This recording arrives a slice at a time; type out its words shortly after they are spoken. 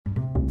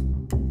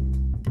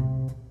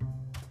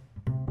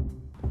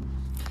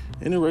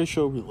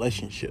interracial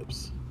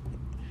relationships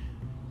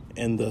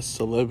in the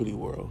celebrity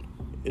world,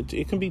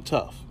 it can be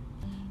tough.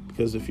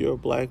 Because if you're a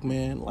black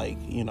man, like,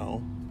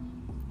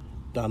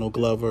 Donald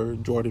Glover,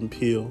 Jordan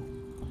Peele,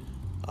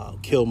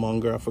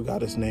 Killmonger, I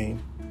forgot his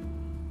name,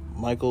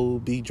 Michael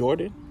B.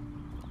 Jordan,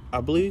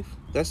 I believe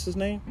that's his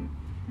name,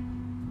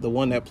 the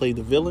one that played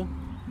the villain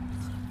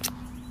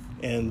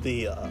and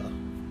the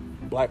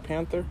Black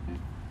Panther,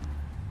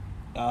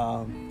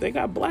 they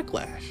got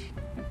backlash.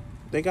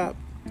 They got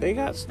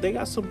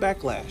some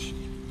backlash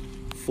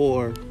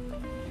for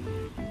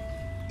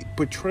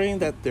portraying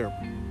that they're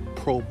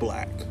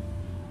pro-black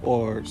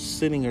or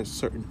sending a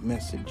certain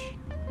message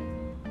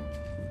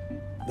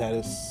that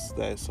is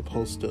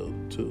supposed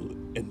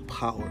to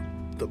empower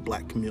the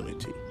black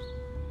community.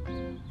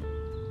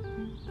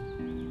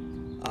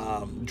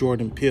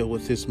 Jordan Peele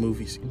with his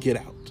movies Get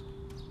Out.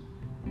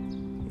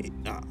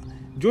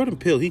 Jordan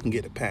Peele, he can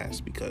get a pass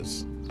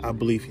because I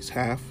believe he's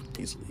half.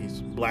 He's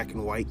black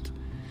and white.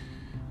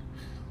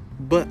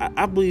 But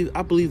I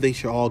believe they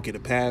should all get a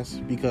pass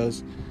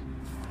because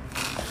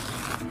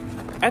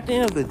at the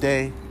end of the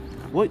day,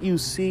 what you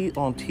see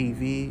on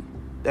TV,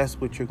 that's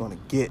what you're going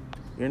to get.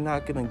 You're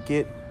not going to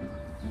get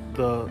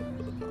the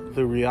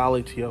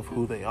reality of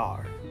who they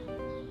are.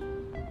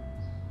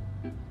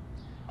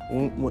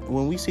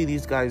 When we see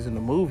these guys in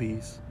the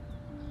movies,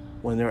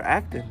 when they're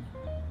acting,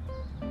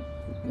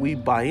 we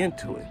buy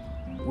into it.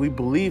 We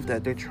believe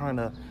that they're trying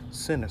to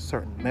send a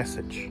certain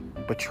message,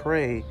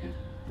 portray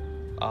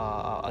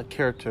a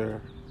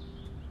character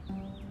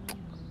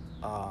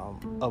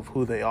of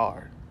who they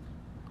are.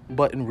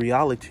 But in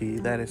reality,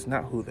 that is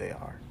not who they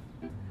are.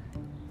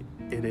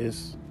 It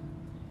is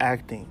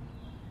acting.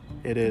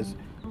 It is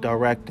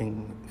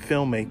directing,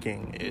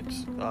 filmmaking.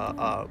 It's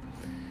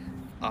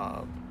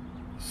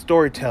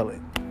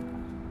storytelling.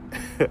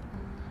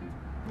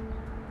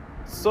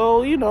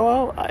 So, ease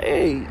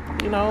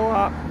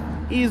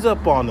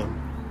up on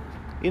them.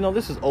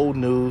 This is old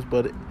news,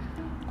 but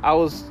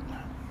I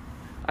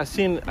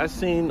seen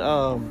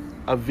a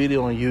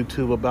video on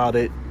YouTube about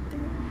it,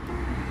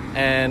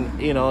 and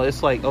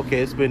it's like,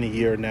 okay, it's been a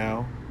year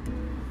now,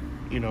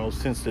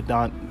 since the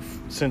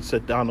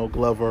Donald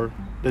Glover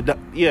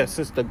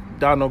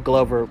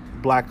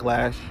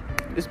backlash.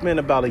 It's been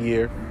about a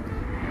year.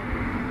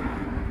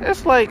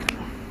 It's like,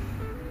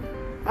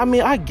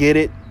 I get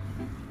it.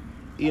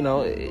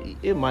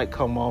 It might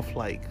come off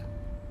like,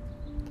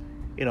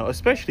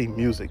 especially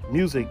music.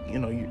 Music,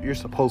 you're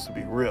supposed to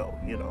be real.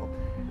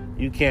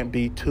 You can't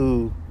be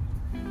too.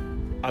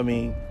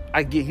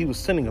 I get he was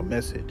sending a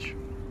message,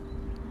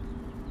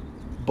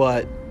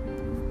 but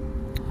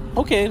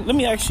okay, let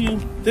me ask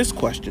you this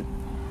question: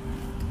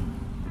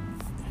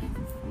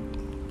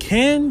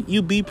 can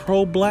you be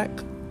pro-black,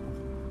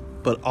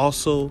 but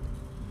also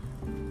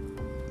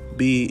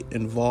be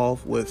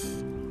involved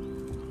with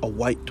a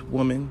white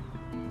woman,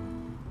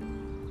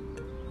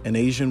 an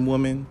Asian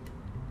woman,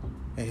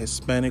 a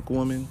Hispanic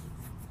woman,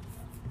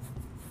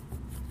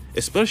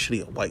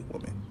 especially a white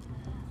woman?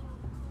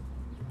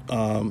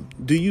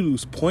 Do you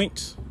lose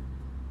points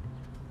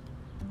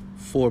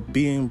for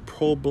being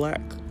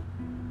pro-black?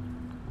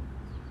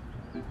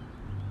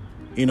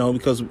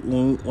 Because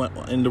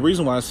and the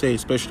reason why I say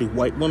especially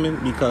white women,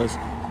 because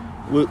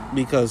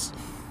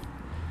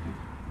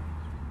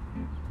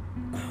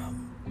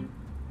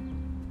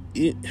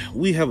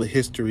we have a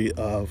history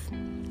of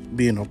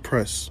being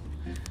oppressed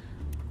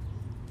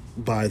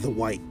by the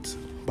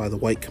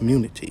white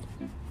community.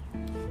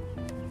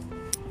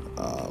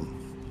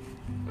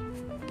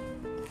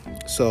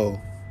 So,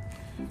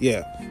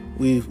 yeah,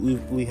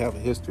 we have a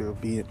history of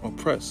being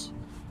oppressed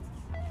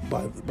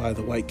by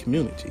the white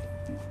community,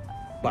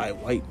 by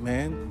white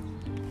man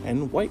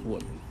and white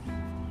woman.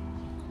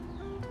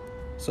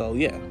 So,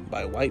 yeah,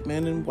 by white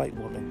man and white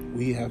woman,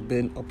 we have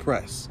been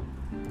oppressed,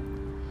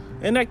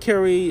 and that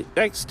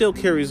still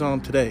carries on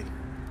today.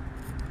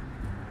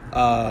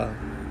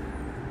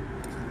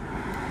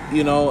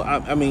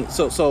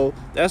 So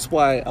that's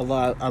why a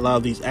lot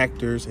of these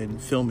actors and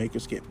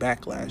filmmakers get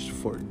backlash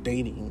for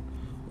dating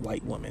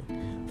white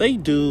women. They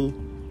do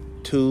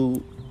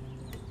too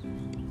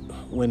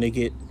when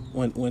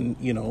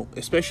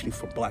especially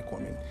for black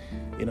women.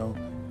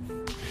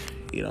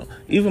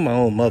 Even my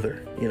own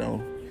mother,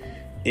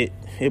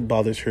 it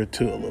bothers her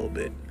too a little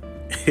bit.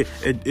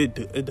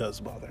 It does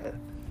bother her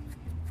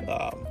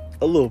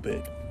a little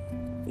bit.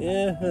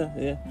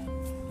 Yeah.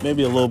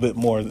 Maybe a little bit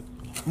more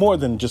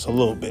than just a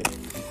little bit.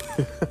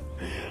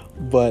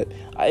 But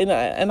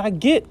I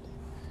get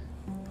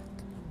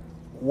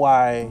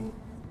why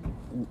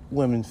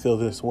women feel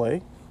this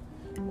way,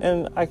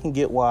 and I can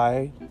get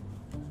why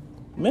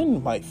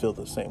men might feel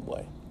the same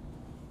way.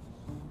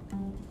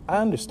 I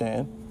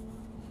understand,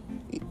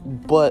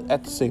 but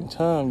at the same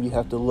time, you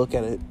have to look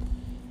at it.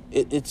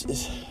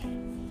 It's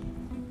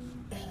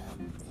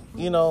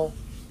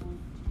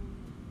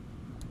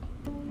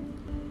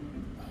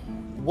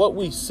what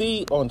we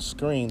see on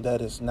screen,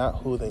 that is not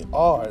who they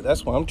are.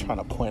 That's what I'm trying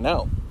to point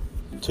out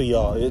to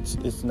y'all. It's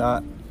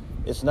not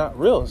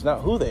real. It's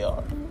not who they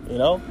are,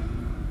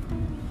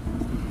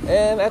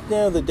 And at the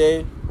end of the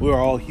day, we're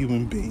all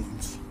human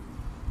beings.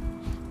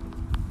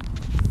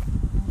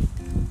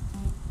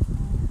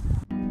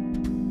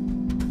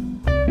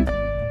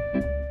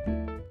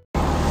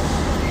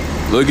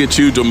 Look at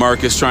you,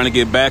 DeMarcus, trying to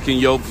get back in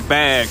your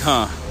bag,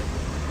 huh?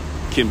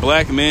 Can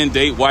black men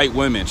date white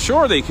women?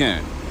 Sure they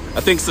can.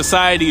 I think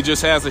society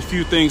just has a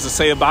few things to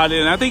say about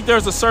it, and I think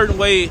there's a certain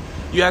way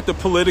you have to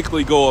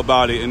politically go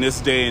about it in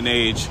this day and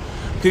age,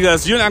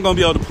 because you're not going to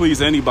be able to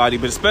please anybody,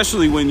 but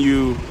especially when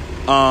you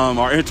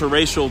are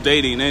interracial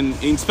dating. And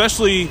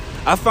especially,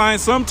 I find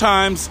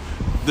sometimes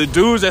the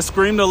dudes that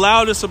scream the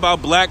loudest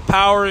about black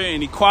power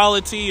and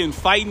equality and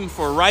fighting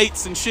for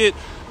rights and shit,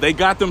 they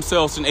got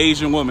themselves an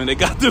Asian woman, they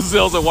got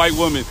themselves a white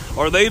woman,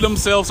 or they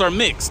themselves are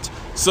mixed.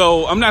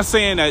 So I'm not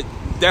saying that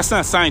that's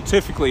not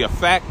scientifically a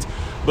fact,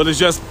 but it's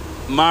just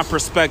my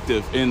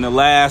perspective in the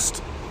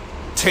last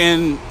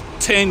 10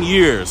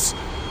 years.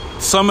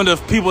 Some of the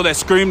people that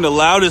scream the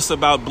loudest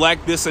about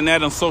black this and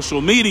that on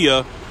social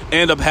media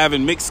end up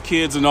having mixed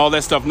kids and all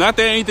that stuff. Not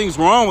that anything's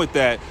wrong with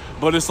that,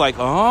 but it's like,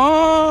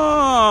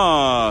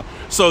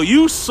 so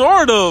you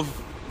sort of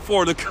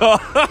for the car.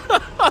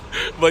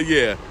 But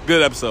yeah,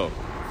 good episode.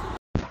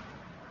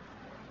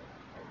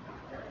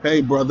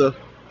 Hey, brother.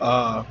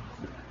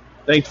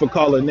 Thanks for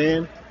calling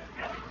in.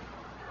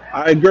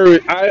 I agree.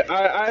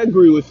 I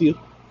agree with you.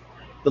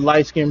 The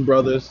light skinned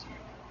brothers,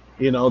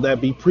 that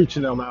be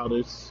preaching them out.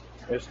 It's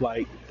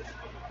like,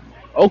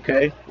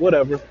 okay,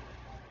 whatever.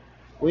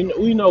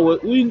 We know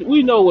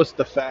we know what's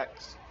the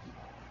facts.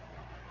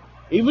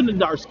 Even the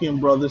dark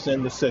skinned brothers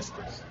and the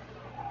sisters.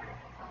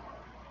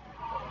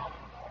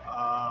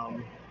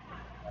 Um,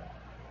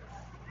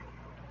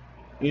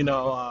 you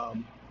know,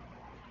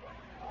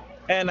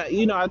 and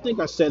I think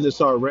I said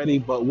this already,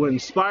 but what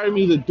inspired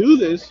me to do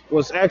this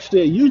was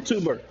actually a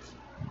YouTuber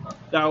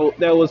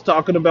that was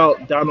talking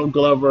about Donald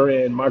Glover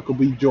and Michael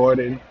B.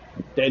 Jordan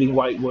dating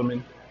white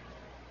women.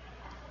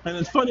 And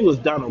it's funny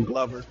with Donald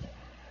Glover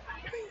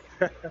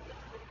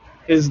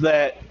is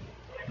that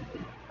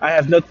I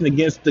have nothing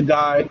against the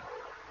guy.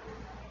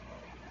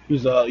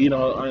 He's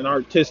an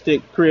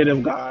artistic,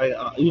 creative guy.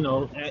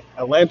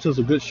 Atlanta's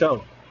a good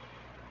show.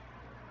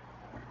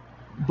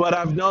 But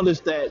I've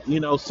noticed that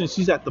since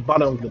she's at the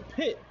bottom of the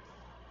pit,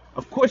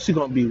 of course she's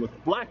gonna be with a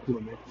black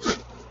woman.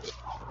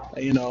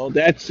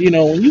 That's when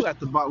you at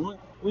the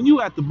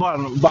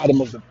bottom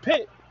of the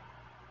pit,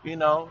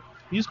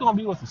 he's gonna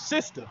be with a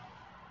sister.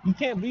 You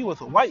can't be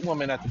with a white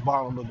woman at the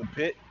bottom of the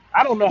pit.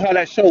 I don't know how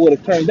that show would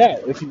have turned out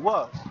if he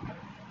was.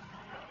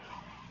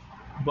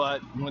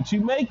 But once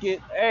you make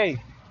it,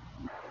 hey,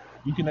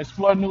 you can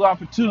explore new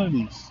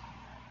opportunities.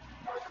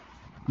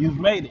 You've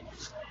made it.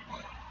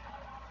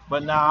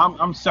 But now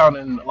I'm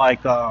sounding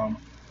like uh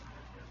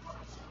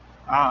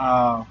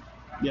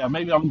yeah,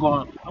 maybe I'm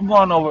going a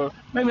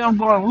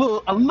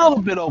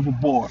little bit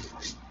overboard.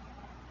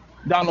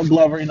 Donald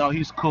Glover,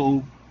 he's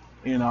cool,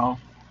 you know.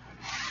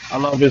 I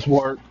love his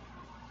work.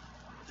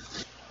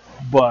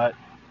 But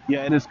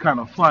yeah, it is kind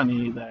of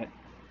funny that,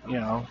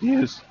 he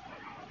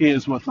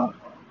is with a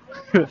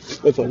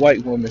with a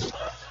white woman,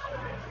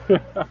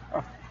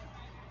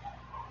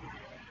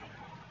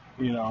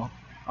 you know.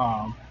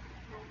 Um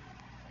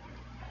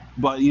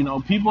but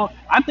people,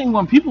 I think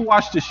when people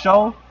watch the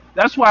show,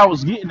 that's why I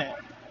was getting at.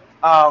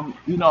 A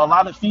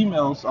lot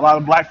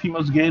of black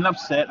females getting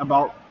upset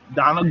about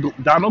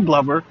Donald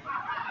Glover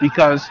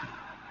because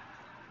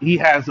he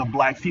has a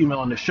black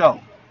female in the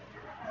show.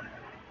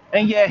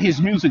 And yeah,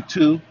 his music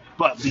too,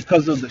 but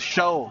because of the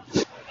show,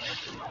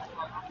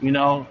 you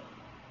know,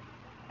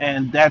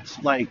 and that's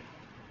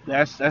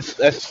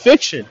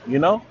fiction,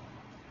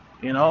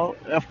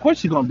 Of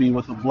course you're gonna be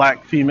with a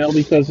black female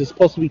because it's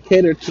supposed to be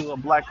catered to a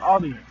black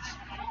audience.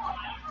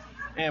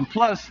 And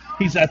plus,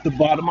 he's at the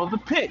bottom of the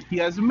pit. He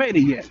hasn't made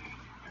it yet.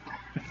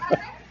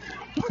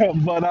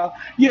 But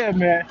yeah,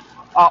 man.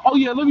 Oh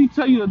yeah, let me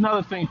tell you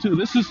another thing too.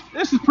 This is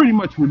pretty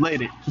much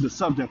related to the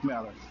subject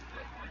matter.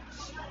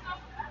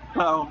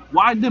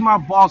 Why did my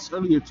boss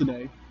earlier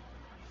today?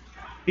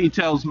 He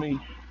tells me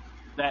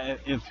that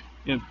if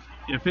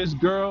his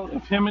girl,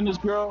 if him and his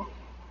girl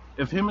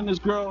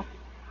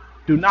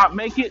do not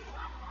make it,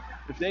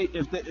 if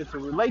the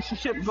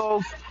relationship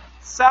goes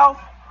south,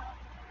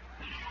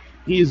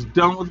 he is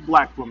done with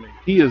black women.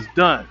 He is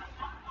done.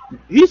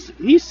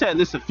 He said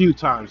this a few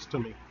times to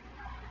me.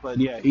 But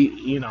yeah,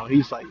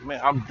 he's like,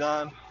 man, I'm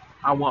done.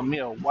 I want me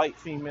a white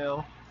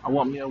female. I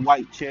want me a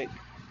white chick.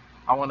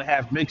 I want to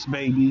have mixed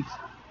babies.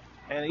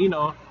 And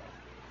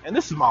and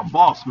this is my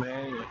boss,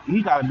 man.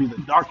 He gotta be the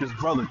darkest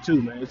brother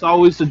too, man. It's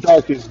always the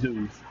darkest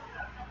dudes,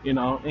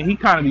 And he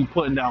kind of be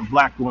putting down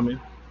black women,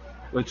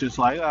 which is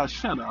like, oh,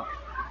 shut up.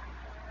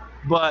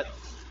 But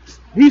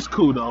he's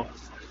cool though.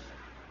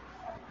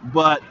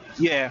 But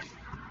yeah,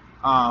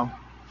 um,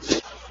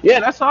 yeah,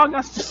 that's all I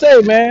got to say,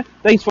 man.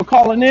 Thanks for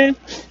calling in.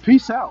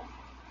 Peace out.